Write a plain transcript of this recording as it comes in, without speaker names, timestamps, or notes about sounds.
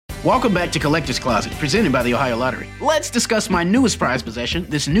Welcome back to Collector's Closet, presented by the Ohio Lottery. Let's discuss my newest prized possession,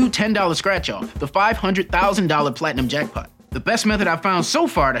 this new $10 scratch-off, the $500,000 Platinum Jackpot. The best method I've found so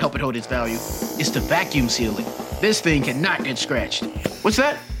far to help it hold its value is to vacuum seal it. This thing cannot get scratched. What's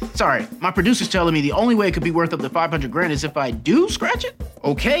that? Sorry, my producer's telling me the only way it could be worth up to $500,000 is if I do scratch it?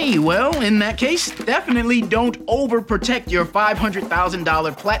 Okay, well, in that case, definitely don't overprotect your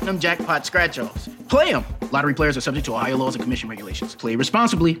 $500,000 Platinum Jackpot scratch-offs. Play them. Lottery players are subject to Ohio laws and commission regulations. Play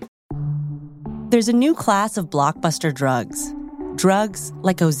responsibly. There's a new class of blockbuster drugs. Drugs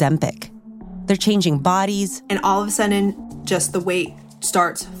like Ozempic. They're changing bodies. And all of a sudden, just the weight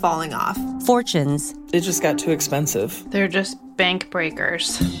starts falling off. Fortunes. It just got too expensive. They're just bank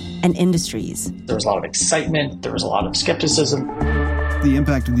breakers. And industries. There was a lot of excitement. There was a lot of skepticism. The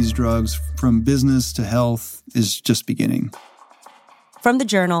impact of these drugs, from business to health, is just beginning. From the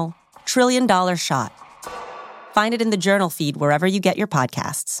Journal, $1 Trillion Shot. Find it in the Journal feed wherever you get your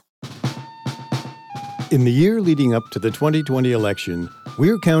podcasts. In the year leading up to the 2020 election,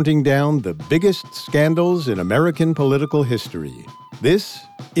 we're counting down the biggest scandals in American political history. This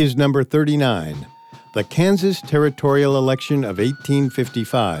is number 39, the Kansas Territorial election of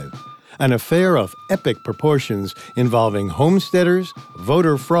 1855, an affair of epic proportions involving homesteaders,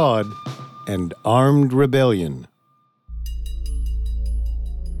 voter fraud, and armed rebellion.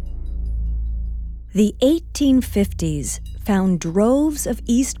 The 1850s found droves of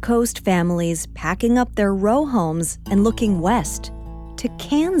East Coast families packing up their row homes and looking west, to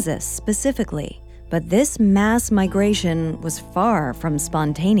Kansas specifically. But this mass migration was far from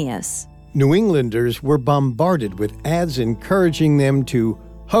spontaneous. New Englanders were bombarded with ads encouraging them to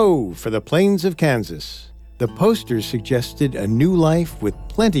ho for the plains of Kansas. The posters suggested a new life with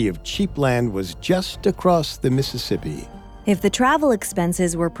plenty of cheap land was just across the Mississippi. If the travel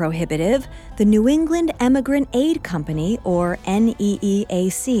expenses were prohibitive, the New England Emigrant Aid Company, or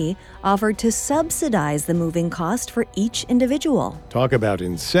NEEAC, offered to subsidize the moving cost for each individual. Talk about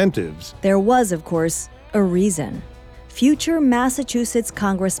incentives. There was, of course, a reason. Future Massachusetts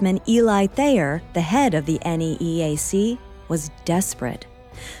Congressman Eli Thayer, the head of the NEEAC, was desperate.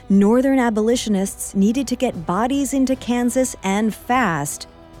 Northern abolitionists needed to get bodies into Kansas and fast,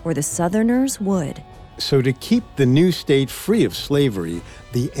 or the Southerners would. So to keep the new state free of slavery,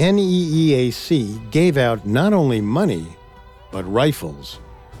 the NEEAC gave out not only money, but rifles.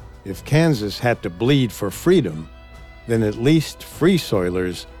 If Kansas had to bleed for freedom, then at least free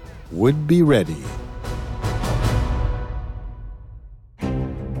soilers would be ready.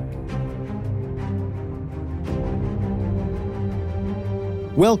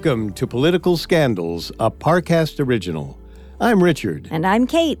 Welcome to Political Scandals, a Parcast original. I'm Richard. And I'm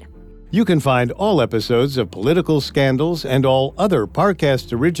Kate. You can find all episodes of Political Scandals and all other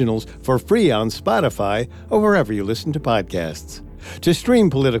Parcast originals for free on Spotify or wherever you listen to podcasts. To stream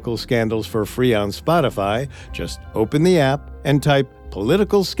Political Scandals for free on Spotify, just open the app and type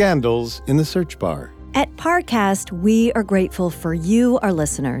Political Scandals in the search bar. At Parcast, we are grateful for you, our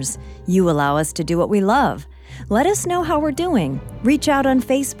listeners. You allow us to do what we love. Let us know how we're doing. Reach out on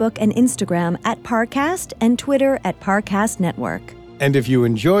Facebook and Instagram at Parcast and Twitter at Parcast Network. And if you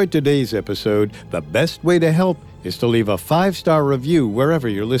enjoyed today's episode, the best way to help is to leave a 5-star review wherever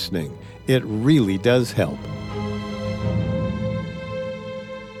you're listening. It really does help.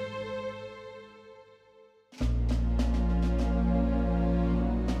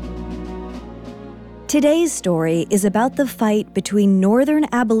 Today's story is about the fight between Northern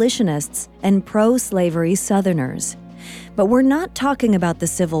abolitionists and pro-slavery Southerners. But we're not talking about the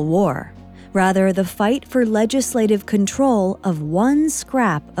Civil War. Rather, the fight for legislative control of one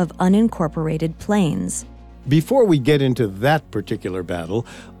scrap of unincorporated plains. Before we get into that particular battle,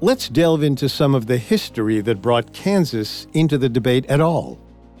 let's delve into some of the history that brought Kansas into the debate at all.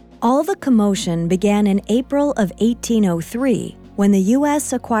 All the commotion began in April of 1803, when the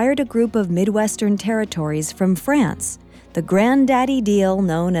U.S. acquired a group of Midwestern territories from France, the granddaddy deal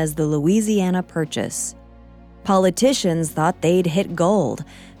known as the Louisiana Purchase. Politicians thought they'd hit gold,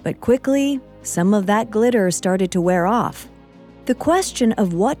 but quickly, some of that glitter started to wear off. The question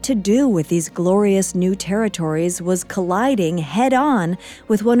of what to do with these glorious new territories was colliding head-on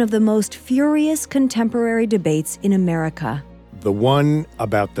with one of the most furious contemporary debates in America. The one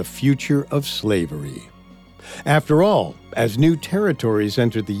about the future of slavery. After all, as new territories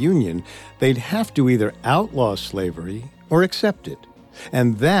entered the Union, they'd have to either outlaw slavery or accept it.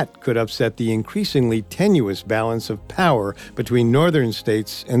 And that could upset the increasingly tenuous balance of power between northern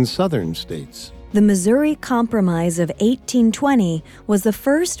states and southern states. The Missouri Compromise of 1820 was the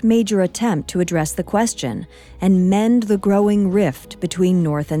first major attempt to address the question and mend the growing rift between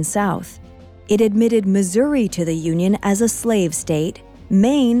North and South. It admitted Missouri to the Union as a slave state,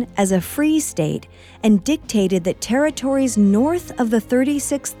 Maine as a free state, and dictated that territories north of the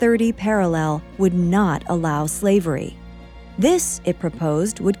 3630 parallel would not allow slavery. This, it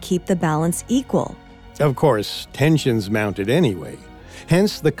proposed, would keep the balance equal. Of course, tensions mounted anyway.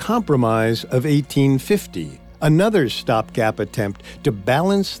 Hence the Compromise of 1850, another stopgap attempt to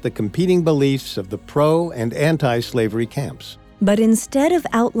balance the competing beliefs of the pro- and anti-slavery camps. But instead of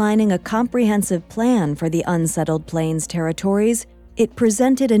outlining a comprehensive plan for the unsettled Plains territories, it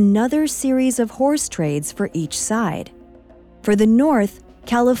presented another series of horse trades for each side. For the North,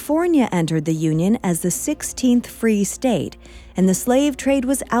 California entered the Union as the 16th free state, and the slave trade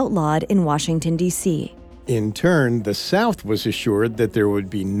was outlawed in Washington, D.C. In turn, the South was assured that there would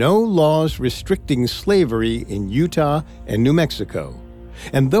be no laws restricting slavery in Utah and New Mexico.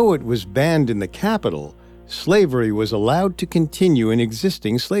 And though it was banned in the capital, slavery was allowed to continue in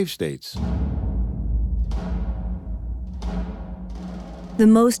existing slave states. The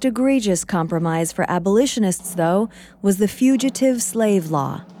most egregious compromise for abolitionists, though, was the Fugitive Slave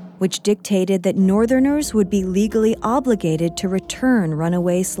Law, which dictated that Northerners would be legally obligated to return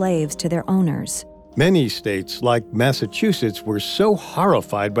runaway slaves to their owners. Many states, like Massachusetts, were so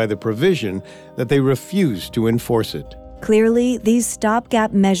horrified by the provision that they refused to enforce it. Clearly, these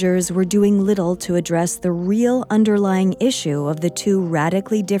stopgap measures were doing little to address the real underlying issue of the two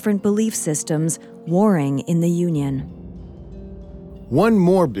radically different belief systems warring in the Union. One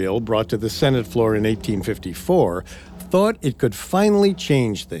more bill brought to the Senate floor in 1854 thought it could finally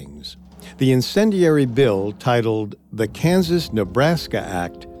change things. The incendiary bill, titled the Kansas-Nebraska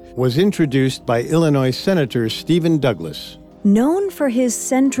Act, was introduced by Illinois Senator Stephen Douglas. Known for his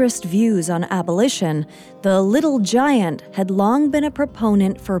centrist views on abolition, the Little Giant had long been a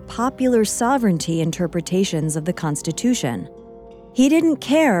proponent for popular sovereignty interpretations of the Constitution. He didn't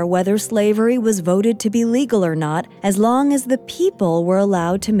care whether slavery was voted to be legal or not, as long as the people were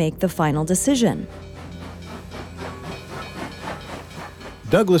allowed to make the final decision.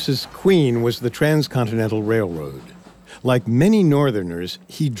 Douglas's queen was the Transcontinental Railroad. Like many Northerners,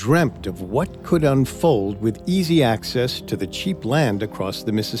 he dreamt of what could unfold with easy access to the cheap land across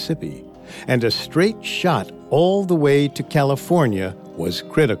the Mississippi. And a straight shot all the way to California was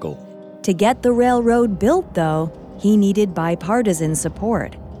critical. To get the railroad built, though, he needed bipartisan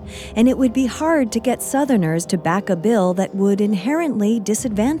support. And it would be hard to get Southerners to back a bill that would inherently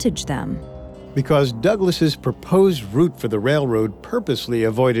disadvantage them. Because Douglas's proposed route for the railroad purposely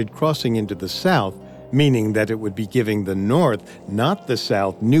avoided crossing into the South, meaning that it would be giving the North, not the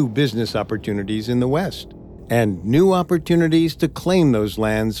South, new business opportunities in the West, and new opportunities to claim those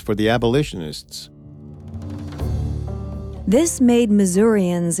lands for the abolitionists. This made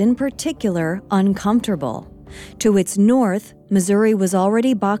Missourians in particular uncomfortable. To its north, Missouri was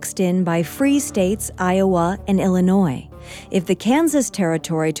already boxed in by free states Iowa and Illinois. If the Kansas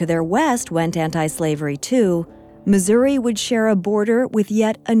Territory to their west went anti-slavery too, Missouri would share a border with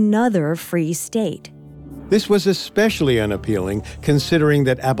yet another free state. This was especially unappealing, considering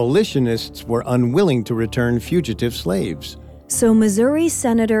that abolitionists were unwilling to return fugitive slaves. So Missouri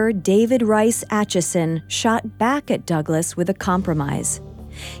Senator David Rice Atchison shot back at Douglas with a compromise.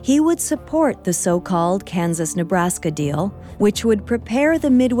 He would support the so-called Kansas-Nebraska deal, which would prepare the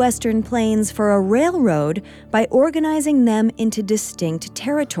Midwestern Plains for a railroad by organizing them into distinct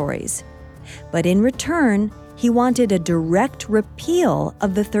territories. But in return, he wanted a direct repeal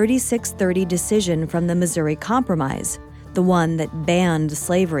of the 3630 decision from the Missouri Compromise, the one that banned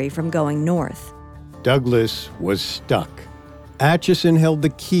slavery from going north. Douglas was stuck. Atchison held the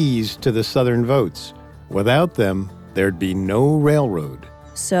keys to the Southern votes. Without them, there'd be no railroad.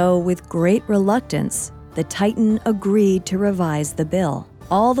 So, with great reluctance, the Titan agreed to revise the bill,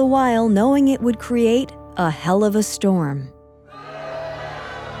 all the while knowing it would create a hell of a storm.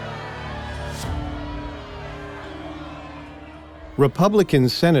 Republican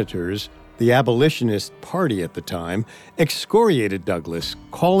senators, the abolitionist party at the time, excoriated Douglas,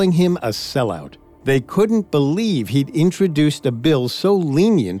 calling him a sellout. They couldn't believe he'd introduced a bill so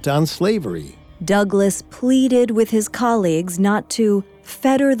lenient on slavery. Douglas pleaded with his colleagues not to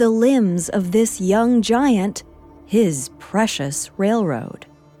fetter the limbs of this young giant, his precious railroad.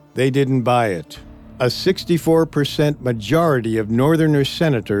 They didn't buy it. A 64% majority of Northerner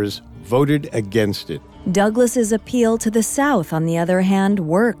senators voted against it. Douglas's appeal to the South, on the other hand,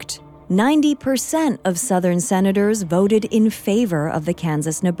 worked. 90% of Southern senators voted in favor of the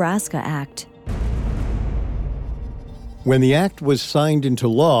Kansas-Nebraska Act. When the act was signed into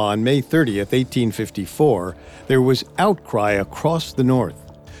law on May 30th, 1854, there was outcry across the North.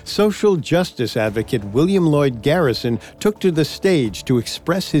 Social justice advocate William Lloyd Garrison took to the stage to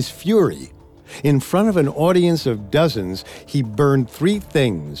express his fury. In front of an audience of dozens, he burned 3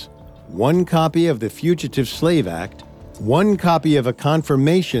 things: 1 copy of the Fugitive Slave Act, 1 copy of a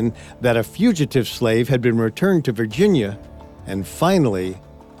confirmation that a fugitive slave had been returned to Virginia, and finally,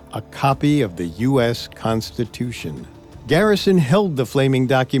 a copy of the U.S. Constitution. Garrison held the flaming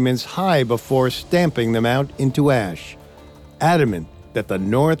documents high before stamping them out into ash, adamant that the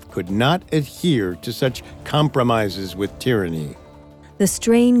North could not adhere to such compromises with tyranny. The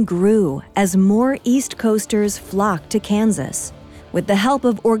strain grew as more East Coasters flocked to Kansas. With the help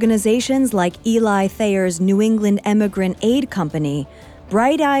of organizations like Eli Thayer's New England Emigrant Aid Company,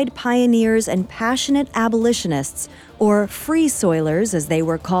 bright-eyed pioneers and passionate abolitionists, or free soilers as they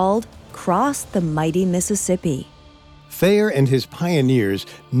were called, crossed the mighty Mississippi. Thayer and his pioneers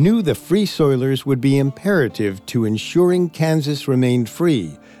knew the Free Soilers would be imperative to ensuring Kansas remained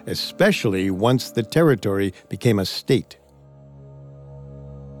free, especially once the territory became a state.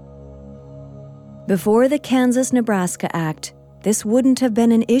 Before the Kansas-Nebraska Act, this wouldn't have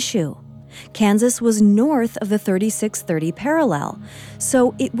been an issue. Kansas was north of the 3630 parallel,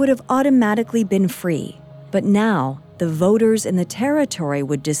 so it would have automatically been free. But now, the voters in the territory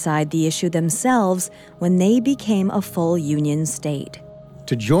would decide the issue themselves when they became a full Union state.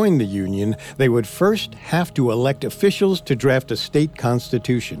 To join the Union, they would first have to elect officials to draft a state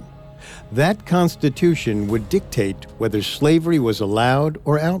constitution. That constitution would dictate whether slavery was allowed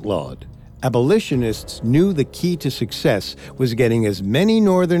or outlawed. Abolitionists knew the key to success was getting as many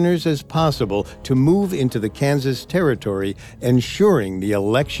Northerners as possible to move into the Kansas territory, ensuring the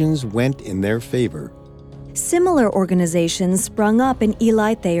elections went in their favor. Similar organizations sprung up in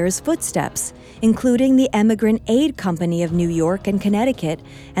Eli Thayer's footsteps, including the Emigrant Aid Company of New York and Connecticut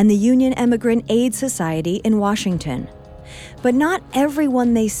and the Union Emigrant Aid Society in Washington. But not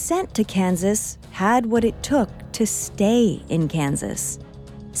everyone they sent to Kansas had what it took to stay in Kansas.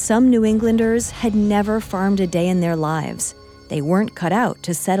 Some New Englanders had never farmed a day in their lives. They weren't cut out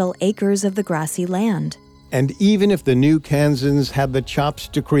to settle acres of the grassy land. And even if the new Kansans had the chops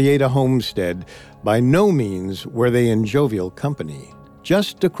to create a homestead, by no means were they in jovial company.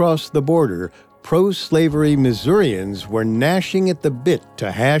 Just across the border, pro-slavery Missourians were gnashing at the bit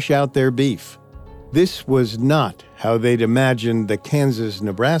to hash out their beef. This was not how they'd imagined the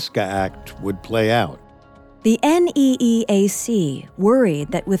Kansas-Nebraska Act would play out. The NEEAC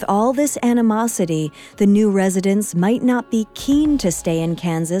worried that with all this animosity, the new residents might not be keen to stay in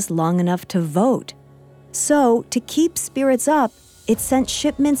Kansas long enough to vote. So, to keep spirits up, it sent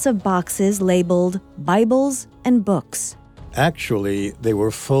shipments of boxes labeled Bibles and books. Actually, they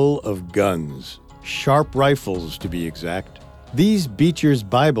were full of guns, sharp rifles to be exact. These Beecher's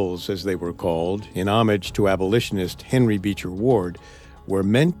Bibles, as they were called, in homage to abolitionist Henry Beecher Ward, were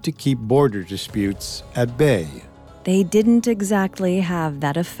meant to keep border disputes at bay. They didn't exactly have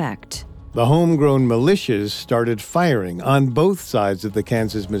that effect. The homegrown militias started firing on both sides of the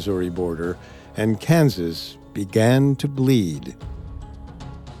Kansas-Missouri border, and Kansas began to bleed.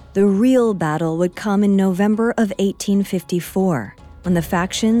 The real battle would come in November of 1854, when the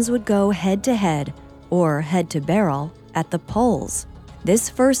factions would go head-to-head, or head-to-barrel, at the polls. This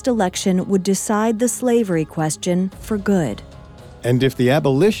first election would decide the slavery question for good. And if the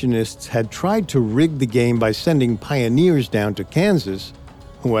abolitionists had tried to rig the game by sending pioneers down to Kansas,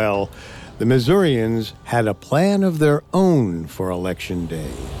 well, the Missourians had a plan of their own for Election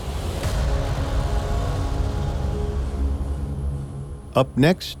Day. Up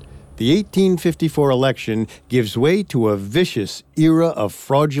next, the 1854 election gives way to a vicious era of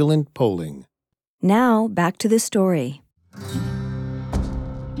fraudulent polling. Now, back to the story.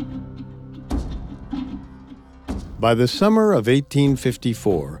 By the summer of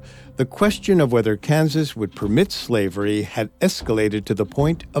 1854, the question of whether Kansas would permit slavery had escalated to the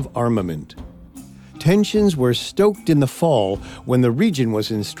point of armament. Tensions were stoked in the fall when the region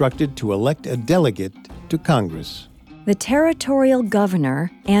was instructed to elect a delegate to Congress. The Territorial governor,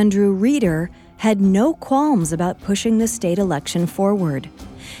 Andrew Reeder, had no qualms about pushing the state election forward.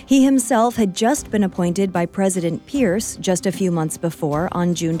 He himself had just been appointed by President Pierce just a few months before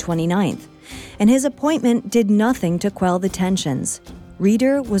on June 29th, and his appointment did nothing to quell the tensions.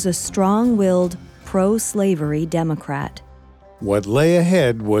 Reeder was a strong-willed, pro-slavery Democrat. What lay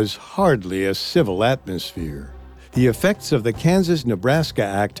ahead was hardly a civil atmosphere. The effects of the Kansas-Nebraska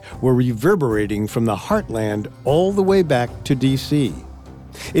Act were reverberating from the heartland all the way back to D.C.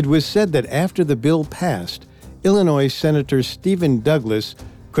 It was said that after the bill passed, Illinois Senator Stephen Douglas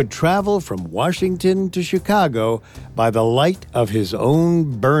could travel from Washington to Chicago by the light of his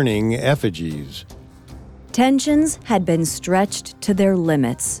own burning effigies. Tensions had been stretched to their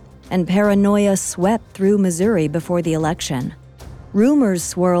limits, and paranoia swept through Missouri before the election. Rumors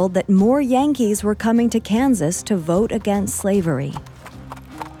swirled that more Yankees were coming to Kansas to vote against slavery.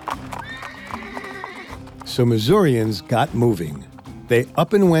 So Missourians got moving. They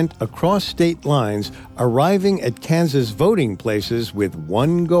up and went across state lines, arriving at Kansas voting places with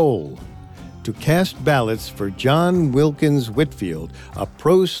one goal: to cast ballots for John Wilkins Whitfield, a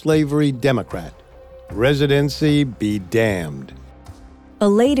pro-slavery Democrat. Residency be damned. A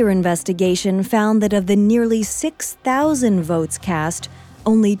later investigation found that of the nearly 6,000 votes cast,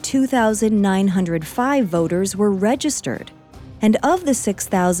 only 2,905 voters were registered. And of the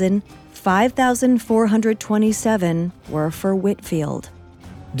 6,000, 5,427 were for Whitfield.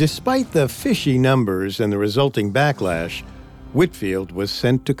 Despite the fishy numbers and the resulting backlash, Whitfield was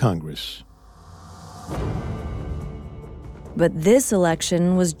sent to Congress. But this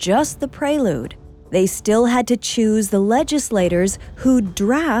election was just the prelude. They still had to choose the legislators who'd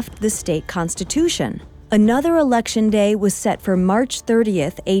draft the state constitution. Another election day was set for March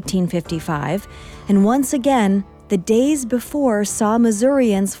 30th, 1855, and once again, the days before saw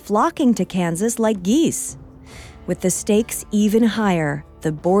Missourians flocking to Kansas like geese. With the stakes even higher,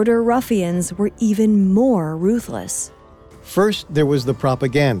 the border ruffians were even more ruthless. First, there was the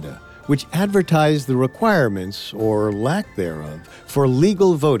propaganda, which advertised the requirements, or lack thereof, for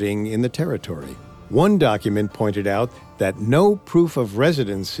legal voting in the territory. One document pointed out that no proof of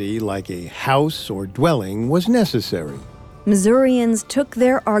residency, like a house or dwelling, was necessary. Missourians took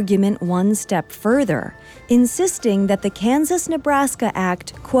their argument one step further, insisting that the Kansas-Nebraska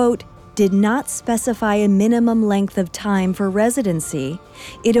Act, quote, did not specify a minimum length of time for residency.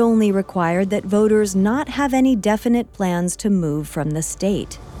 It only required that voters not have any definite plans to move from the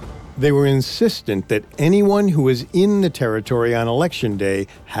state. They were insistent that anyone who was in the territory on Election Day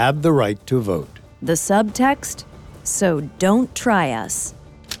had the right to vote. The subtext? So don't try us.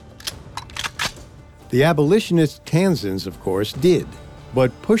 The abolitionist Kansans, of course, did.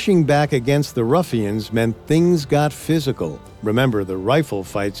 But pushing back against the ruffians meant things got physical. Remember the rifle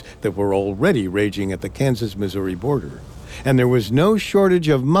fights that were already raging at the Kansas-Missouri border. And there was no shortage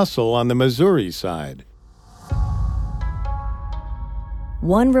of muscle on the Missouri side.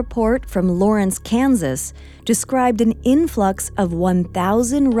 One report from Lawrence, Kansas, described an influx of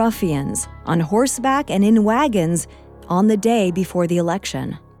 1,000 ruffians on horseback and in wagons on the day before the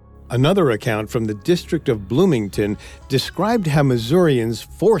election. Another account from the District of Bloomington described how Missourians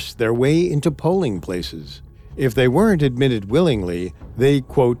forced their way into polling places. If they weren't admitted willingly, they,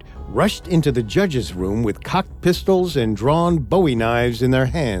 quote, rushed into the judge's room with cocked pistols and drawn Bowie knives in their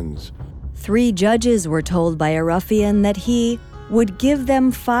hands. 3 judges were told by a ruffian that he would give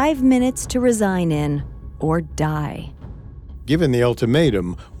them 5 minutes to resign in or die. Given the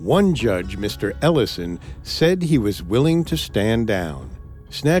ultimatum, one judge, Mr. Ellison, said he was willing to stand down.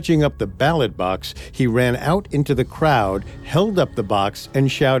 Snatching up the ballot box, he ran out into the crowd, held up the box, and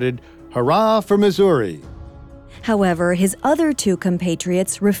shouted, "Hurrah for Missouri!" However, his other 2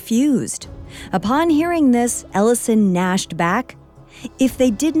 compatriots refused. Upon hearing this, Ellison gnashed back. If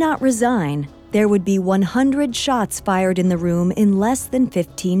they did not resign, there would be 100 shots fired in the room in less than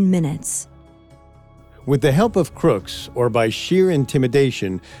 15 minutes. With the help of crooks, or by sheer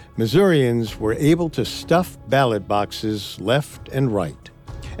intimidation, Missourians were able to stuff ballot boxes left and right.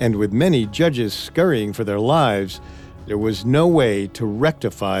 And with many judges scurrying for their lives, there was no way to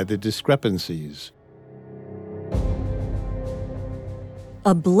rectify the discrepancies.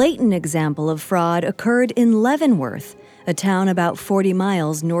 A blatant example of fraud occurred in Leavenworth, a town about 40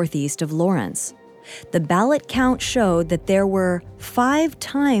 miles northeast of Lawrence. The ballot count showed that there were 5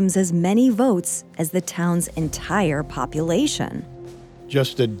 times as many votes as the town's entire population.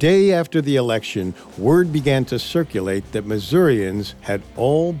 Just a day after the election, word began to circulate that Missourians had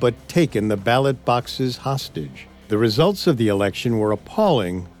all but taken the ballot boxes hostage. The results of the election were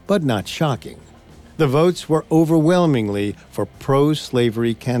appalling, but not shocking. The votes were overwhelmingly for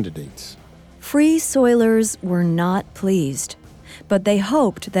pro-slavery candidates. Free Soilers were not pleased, but they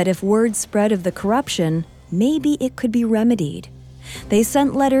hoped that if word spread of the corruption, maybe it could be remedied. They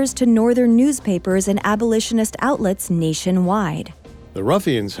sent letters to northern newspapers and abolitionist outlets nationwide. The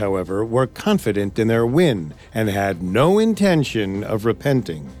ruffians, however, were confident in their win and had no intention of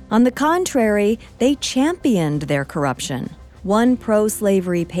repenting. On the contrary, they championed their corruption. One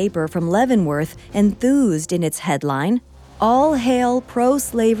pro-slavery paper from Leavenworth enthused in its headline, "All hail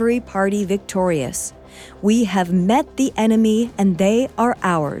pro-slavery party victorious. We have met the enemy and they are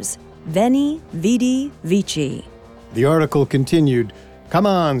ours. Veni, vidi, vici." The article continued, "Come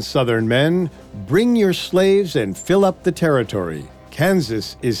on, Southern men, bring your slaves and fill up the territory.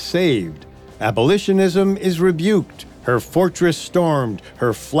 Kansas is saved. Abolitionism is rebuked. Her fortress stormed.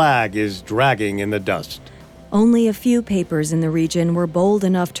 Her flag is dragging in the dust." Only a few papers in the region were bold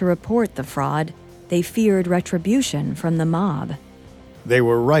enough to report the fraud. They feared retribution from the mob. They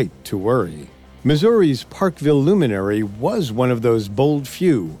were right to worry. Missouri's Parkville Luminary was one of those bold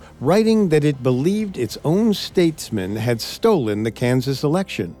few, writing that it believed its own statesmen had stolen the Kansas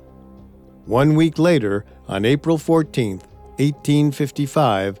election. 1 week later, on April 14,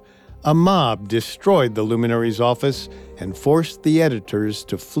 1855, a mob destroyed the Luminary's office and forced the editors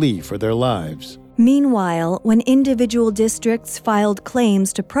to flee for their lives. Meanwhile, when individual districts filed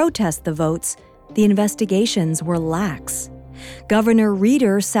claims to protest the votes, the investigations were lax. Governor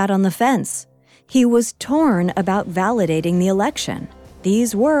Reeder sat on the fence. He was torn about validating the election.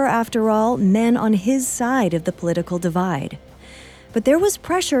 These were, after all, men on his side of the political divide. But there was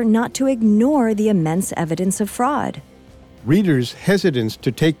pressure not to ignore the immense evidence of fraud. Reeder's hesitance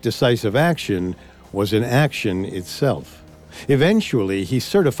to take decisive action was an action itself. Eventually, he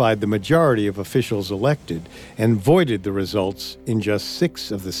certified the majority of officials elected and voided the results in just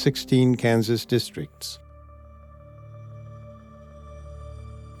 6 of the 16 Kansas districts.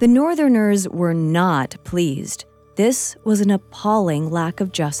 The Northerners were not pleased. This was an appalling lack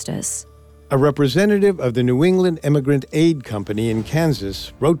of justice. A representative of the New England Emigrant Aid Company in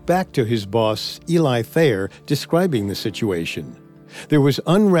Kansas wrote back to his boss, Eli Thayer, describing the situation. There was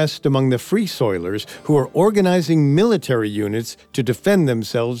unrest among the Free Soilers who were organizing military units to defend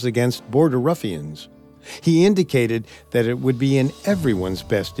themselves against border ruffians. He indicated that it would be in everyone's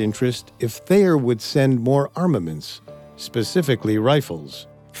best interest if Thayer would send more armaments, specifically rifles.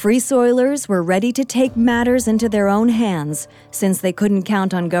 Free Soilers were ready to take matters into their own hands, since they couldn't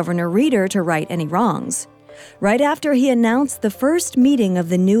count on Governor Reeder to right any wrongs. Right after he announced the first meeting of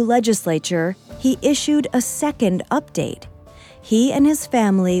the new legislature, he issued a second update. He and his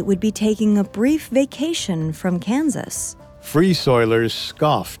family would be taking a brief vacation from Kansas. Free Soilers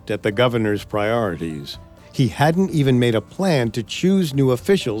scoffed at the governor's priorities. He hadn't even made a plan to choose new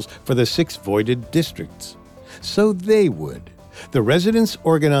officials for the 6 voided districts. So they would. The residents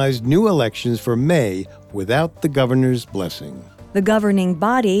organized new elections for May without the governor's blessing. The governing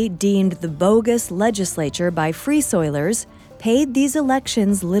body, deemed the bogus legislature by Free Soilers, paid these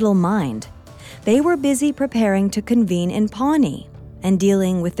elections little mind. They were busy preparing to convene in Pawnee and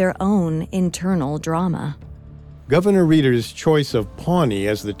dealing with their own internal drama. Governor Reeder's choice of Pawnee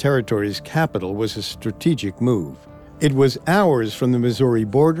as the territory's capital was a strategic move. It was hours from the Missouri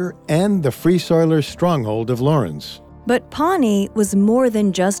border and the Free Soiler stronghold of Lawrence. But Pawnee was more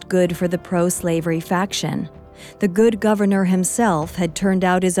than just good for the pro-slavery faction. The good governor himself had turned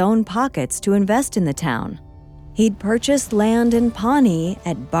out his own pockets to invest in the town. He'd purchased land in Pawnee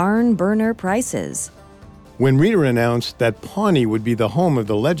at barn-burner prices. When Reeder announced that Pawnee would be the home of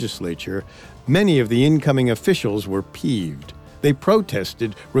the legislature, many of the incoming officials were peeved. They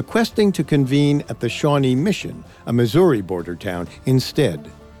protested, requesting to convene at the Shawnee Mission, a Missouri border town,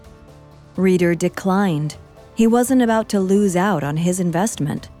 instead. Reeder declined. He wasn't about to lose out on his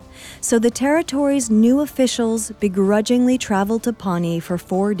investment. So the territory's new officials begrudgingly traveled to Pawnee for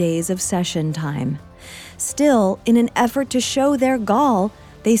 4 days of session time. Still, in an effort to show their gall,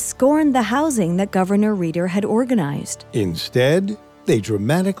 they scorned the housing that Governor Reeder had organized. Instead, they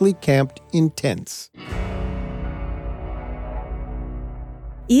dramatically camped in tents.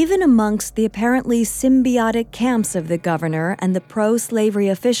 Even amongst the apparently symbiotic camps of the governor and the pro-slavery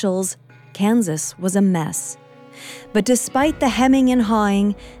officials, Kansas was a mess. But despite the hemming and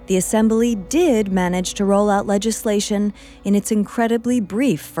hawing, the Assembly did manage to roll out legislation in its incredibly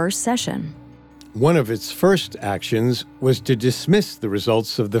brief first session. One of its first actions was to dismiss the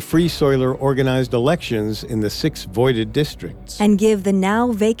results of the Free Soiler organized elections in the 6 voided districts. And give the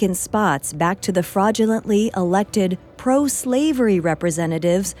now vacant spots back to the fraudulently elected pro-slavery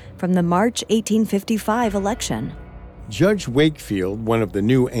representatives from the March 1855 election. Judge Wakefield, one of the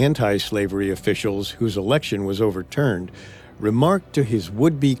new anti-slavery officials whose election was overturned, remarked to his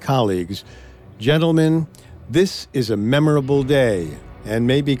would-be colleagues, "Gentlemen, this is a memorable day, and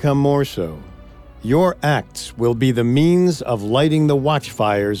may become more so. Your acts will be the means of lighting the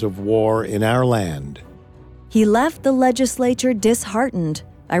watchfires of war in our land." He left the legislature disheartened,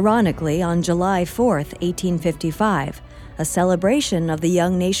 ironically on July 4th, 1855, a celebration of the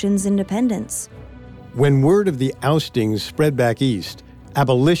young nation's independence. When word of the oustings spread back east,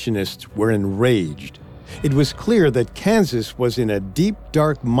 abolitionists were enraged. It was clear that Kansas was in a deep,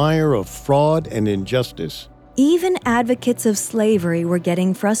 dark mire of fraud and injustice. Even advocates of slavery were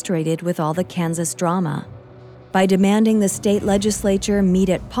getting frustrated with all the Kansas drama. By demanding the state legislature meet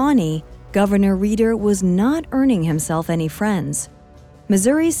at Pawnee, Governor Reeder was not earning himself any friends.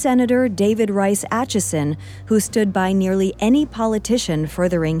 Missouri Senator David Rice Atchison, who stood by nearly any politician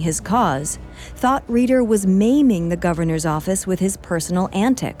furthering his cause, thought Reeder was maiming the governor's office with his personal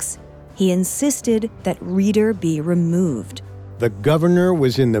antics. He insisted that Reeder be removed. The governor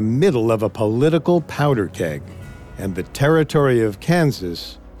was in the middle of a political powder keg, and the territory of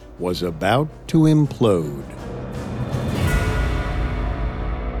Kansas was about to implode.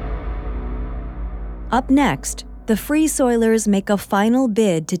 Up next, the Free Soilers make a final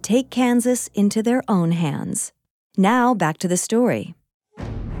bid to take Kansas into their own hands. Now back to the story.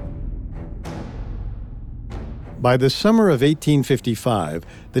 By the summer of 1855,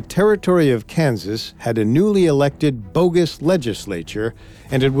 the territory of Kansas had a newly elected bogus legislature,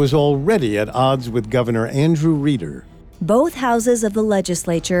 and it was already at odds with Governor Andrew Reeder. Both houses of the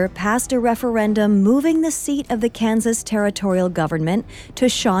legislature passed a referendum moving the seat of the Kansas territorial government to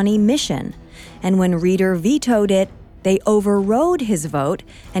Shawnee Mission, and when Reeder vetoed it, they overrode his vote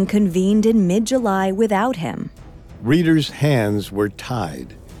and convened in mid-July without him. Reeder's hands were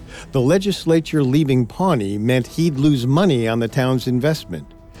tied. The legislature leaving Pawnee meant he'd lose money on the town's investment.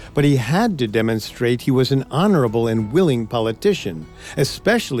 But he had to demonstrate he was an honorable and willing politician,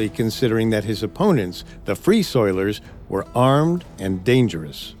 especially considering that his opponents, the Free Soilers, were armed and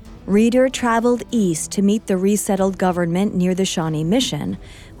dangerous. Reeder traveled east to meet the resettled government near the Shawnee Mission,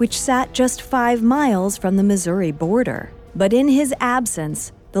 which sat just 5 miles from the Missouri border. But in his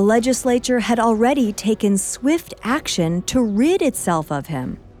absence, the legislature had already taken swift action to rid itself of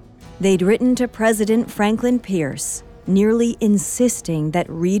him. They'd written to President Franklin Pierce, nearly insisting that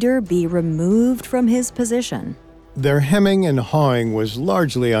Reeder be removed from his position. Their hemming and hawing was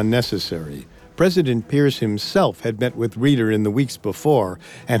largely unnecessary. President Pierce himself had met with Reeder in the weeks before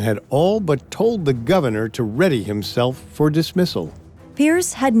and had all but told the governor to ready himself for dismissal.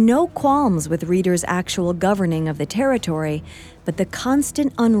 Pierce had no qualms with Reeder's actual governing of the territory, but the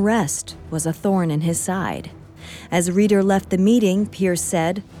constant unrest was a thorn in his side. As Reeder left the meeting, Pierce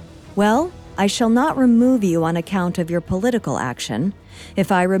said, "Well, I shall not remove you on account of your political action.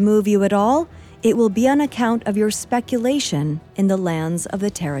 If I remove you at all, it will be on account of your speculation in the lands of the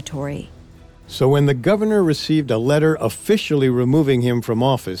territory." So when the governor received a letter officially removing him from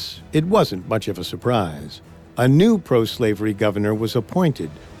office, it wasn't much of a surprise. A new pro-slavery governor was appointed,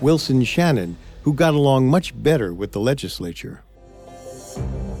 Wilson Shannon, who got along much better with the legislature.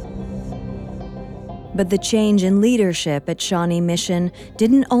 But the change in leadership at Shawnee Mission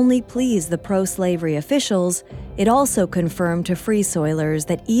didn't only please the pro-slavery officials, it also confirmed to Free Soilers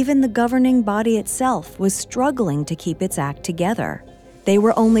that even the governing body itself was struggling to keep its act together. They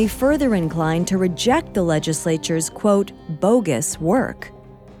were only further inclined to reject the legislature's, quote, bogus work.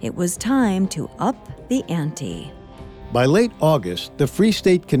 It was time to up the ante. By late August, the Free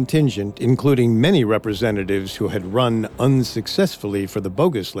State contingent, including many representatives who had run unsuccessfully for the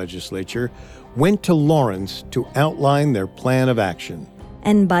bogus legislature, went to Lawrence to outline their plan of action.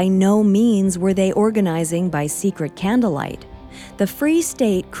 And by no means were they organizing by secret candlelight. The Free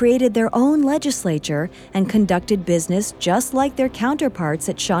State created their own legislature and conducted business just like their counterparts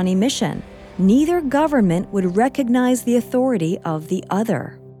at Shawnee Mission. Neither government would recognize the authority of the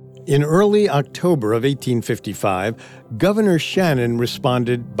other. In early October of 1855, Governor Shannon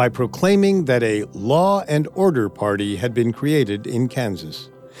responded by proclaiming that a law and order party had been created in Kansas.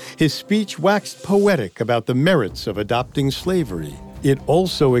 His speech waxed poetic about the merits of adopting slavery. It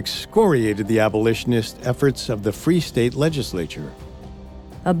also excoriated the abolitionist efforts of the Free State legislature.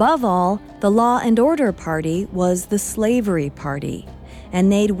 Above all, the Law and Order Party was the Slavery Party,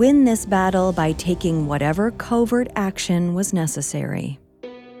 and they'd win this battle by taking whatever covert action was necessary.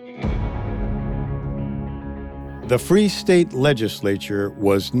 The Free State legislature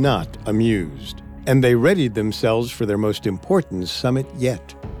was not amused, and they readied themselves for their most important summit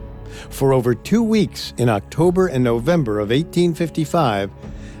yet. For over 2 weeks in October and November of 1855,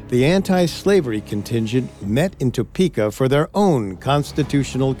 the anti-slavery contingent met in Topeka for their own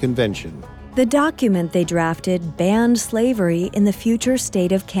constitutional convention. The document they drafted banned slavery in the future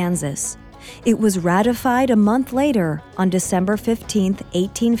state of Kansas. It was ratified a month later, on December 15,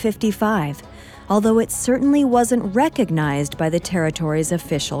 1855, although it certainly wasn't recognized by the territory's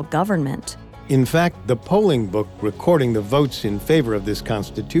official government. In fact, the polling book recording the votes in favor of this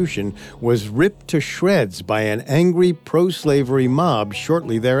constitution was ripped to shreds by an angry pro-slavery mob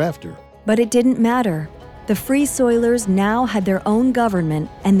shortly thereafter. But it didn't matter. The Free Soilers now had their own government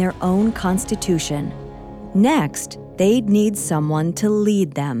and their own constitution. Next, they'd need someone to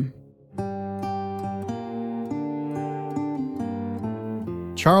lead them.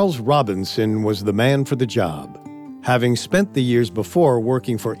 Charles Robinson was the man for the job. Having spent the years before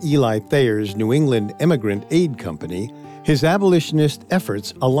working for Eli Thayer's New England Immigrant Aid Company, His abolitionist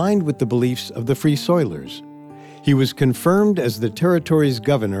efforts aligned with the beliefs of the Free Soilers. He was confirmed as the territory's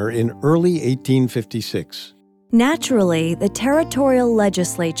governor in early 1856. Naturally, the territorial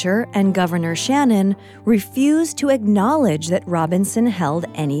legislature and Governor Shannon refused to acknowledge that Robinson held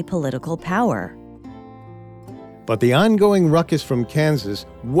any political power. But the ongoing ruckus from Kansas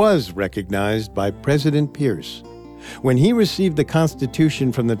was recognized by President Pierce. When he received the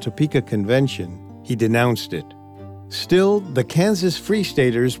Constitution from the Topeka Convention, he denounced it. Still, the Kansas Free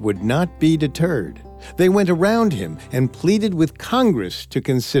Staters would not be deterred. They went around him and pleaded with Congress to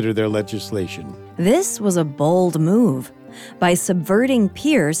consider their legislation. This was a bold move. By subverting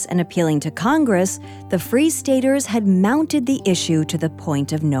Pierce and appealing to Congress, the Free Staters had mounted the issue to the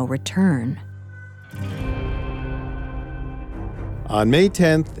point of no return. On May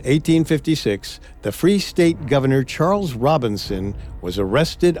 10, 1856, the Free State Governor Charles Robinson was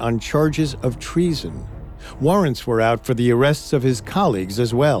arrested on charges of treason. Warrants were out for the arrests of his colleagues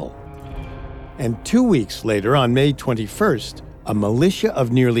as well. And 2 weeks later, on May 21st, a militia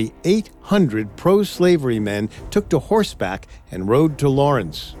of nearly 800 pro-slavery men took to horseback and rode to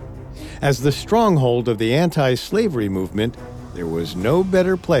Lawrence. As the stronghold of the anti-slavery movement, there was no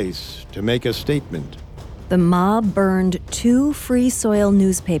better place to make a statement. The mob burned 2 Free Soil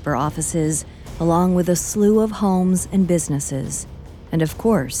newspaper offices, along with a slew of homes and businesses. And of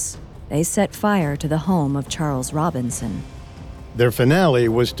course, they set fire to the home of Charles Robinson. Their finale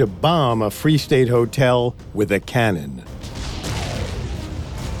was to bomb a Free State hotel with a cannon.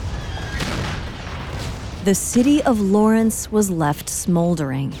 The city of Lawrence was left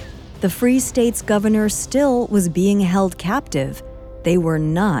smoldering. The Free State's governor still was being held captive. They were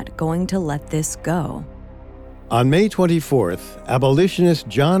not going to let this go. On May 24th, abolitionist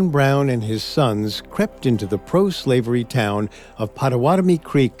John Brown and his sons crept into the pro-slavery town of Pottawatomie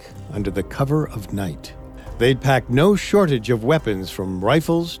Creek under the cover of night. They'd packed no shortage of weapons from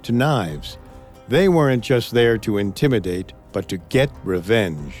rifles to knives. They weren't just there to intimidate, but to get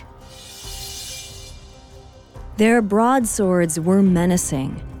revenge. Their broadswords were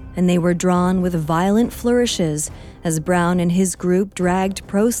menacing, and they were drawn with violent flourishes as Brown and his group dragged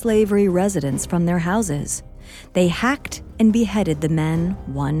pro-slavery residents from their houses. They hacked and beheaded the men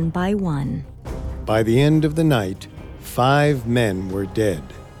one by one. By the end of the night, 5 men were dead,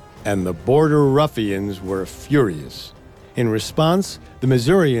 and the border ruffians were furious. In response, the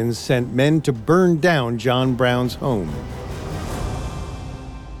Missourians sent men to burn down John Brown's home.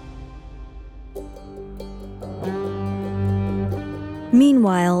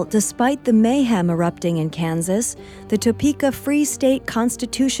 Meanwhile, despite the mayhem erupting in Kansas, the Topeka Free State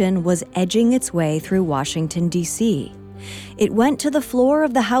Constitution was edging its way through Washington, D.C. It went to the floor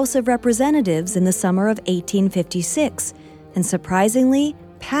of the House of Representatives in the summer of 1856, and surprisingly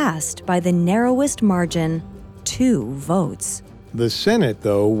passed by the narrowest margin, 2 votes. The Senate,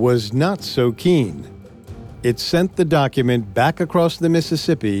 though, was not so keen. It sent the document back across the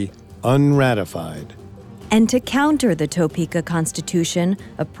Mississippi unratified. And to counter the Topeka Constitution,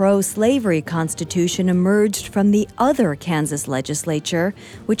 a pro-slavery constitution emerged from the other Kansas legislature,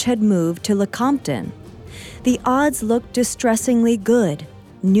 which had moved to Lecompton. The odds looked distressingly good.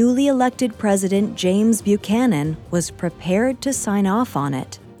 Newly elected President James Buchanan was prepared to sign off on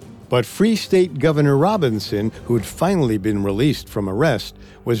it. But Free State Governor Robinson, who'd finally been released from arrest,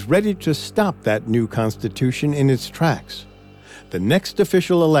 was ready to stop that new constitution in its tracks. The next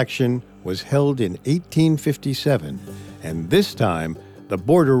official election was held in 1857, and this time, the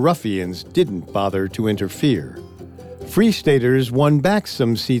border ruffians didn't bother to interfere. Free Staters won back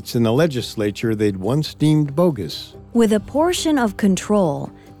some seats in the legislature they'd once deemed bogus. With a portion of control,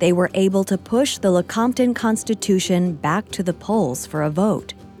 they were able to push the Lecompton Constitution back to the polls for a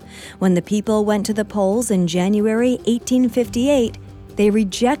vote. When the people went to the polls in January 1858, they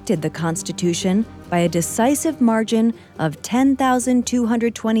rejected the Constitution by a decisive margin of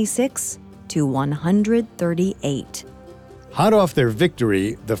 10,226 to 138. Hot off their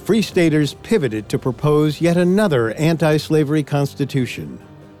victory, the Free Staters pivoted to propose yet another anti-slavery constitution.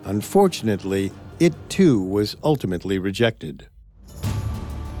 Unfortunately, it too was ultimately rejected.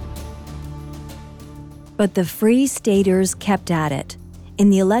 But the Free Staters kept at it. In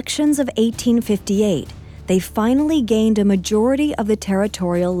the elections of 1858, they finally gained a majority of the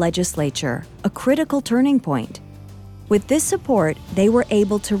territorial legislature, a critical turning point. With this support, they were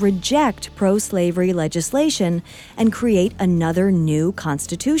able to reject pro-slavery legislation and create another new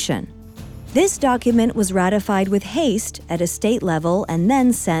constitution. This document was ratified with haste at a state level and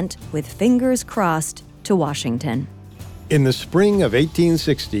then sent, with fingers crossed, to Washington. In the spring of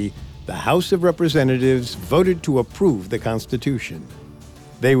 1860, the House of Representatives voted to approve the Constitution.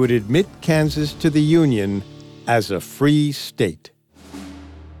 They would admit Kansas to the Union as a free state.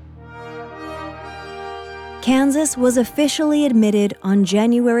 Kansas was officially admitted on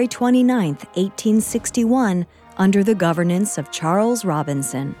January 29, 1861, under the governance of Charles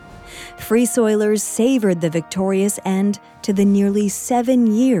Robinson. Free Soilers savored the victorious end to the nearly 7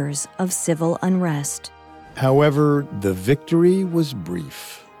 years of civil unrest. However, the victory was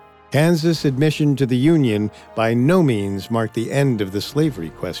brief. Kansas' admission to the Union by no means marked the end of the slavery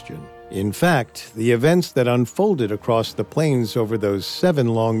question. In fact, the events that unfolded across the plains over those 7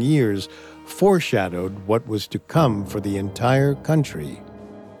 long years foreshadowed what was to come for the entire country.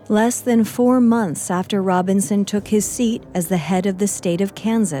 Less than 4 months after Robinson took his seat as the head of the state of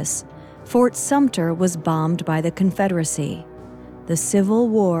Kansas, Fort Sumter was bombed by the Confederacy. The Civil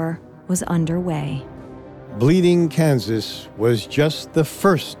War was underway. Bleeding Kansas was just the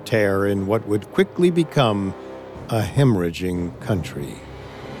first tear in what would quickly become a hemorrhaging country.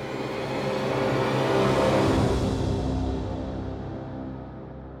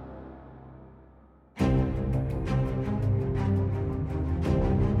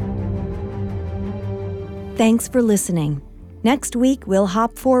 Thanks for listening. Next week, we'll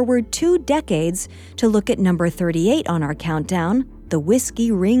hop forward 2 decades to look at number 38 on our countdown, the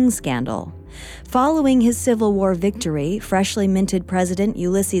Whiskey Ring Scandal. Following his Civil War victory, freshly minted President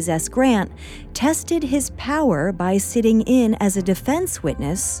Ulysses S. Grant tested his power by sitting in as a defense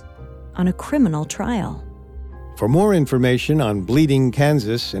witness on a criminal trial. For more information on Bleeding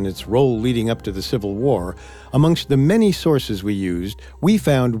Kansas and its role leading up to the Civil War, amongst the many sources we used, we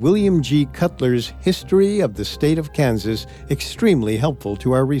found William G. Cutler's History of the State of Kansas extremely helpful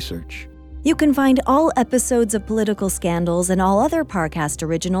to our research. You can find all episodes of Political Scandals and all other Parcast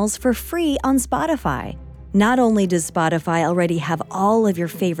originals for free on Spotify. Not only does Spotify already have all of your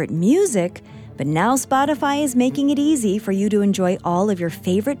favorite music, but now Spotify is making it easy for you to enjoy all of your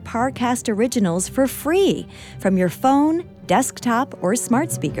favorite Parcast originals for free from your phone, desktop, or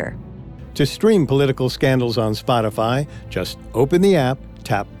smart speaker. To stream Political Scandals on Spotify, just open the app,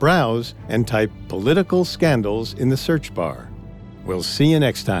 tap Browse, and type Political Scandals in the search bar. We'll see you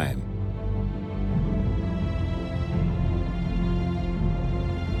next time.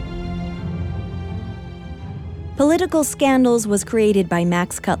 Political Scandals was created by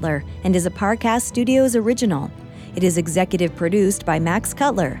Max Cutler and is a Parcast Studios original. It is executive produced by Max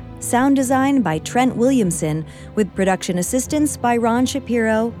Cutler, sound design by Trent Williamson, with production assistance by Ron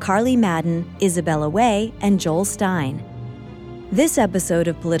Shapiro, Carly Madden, Isabella Way, and Joel Stein. This episode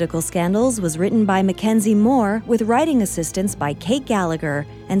of Political Scandals was written by Mackenzie Moore with writing assistance by Kate Gallagher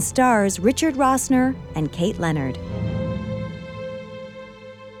and stars Richard Rossner and Kate Leonard.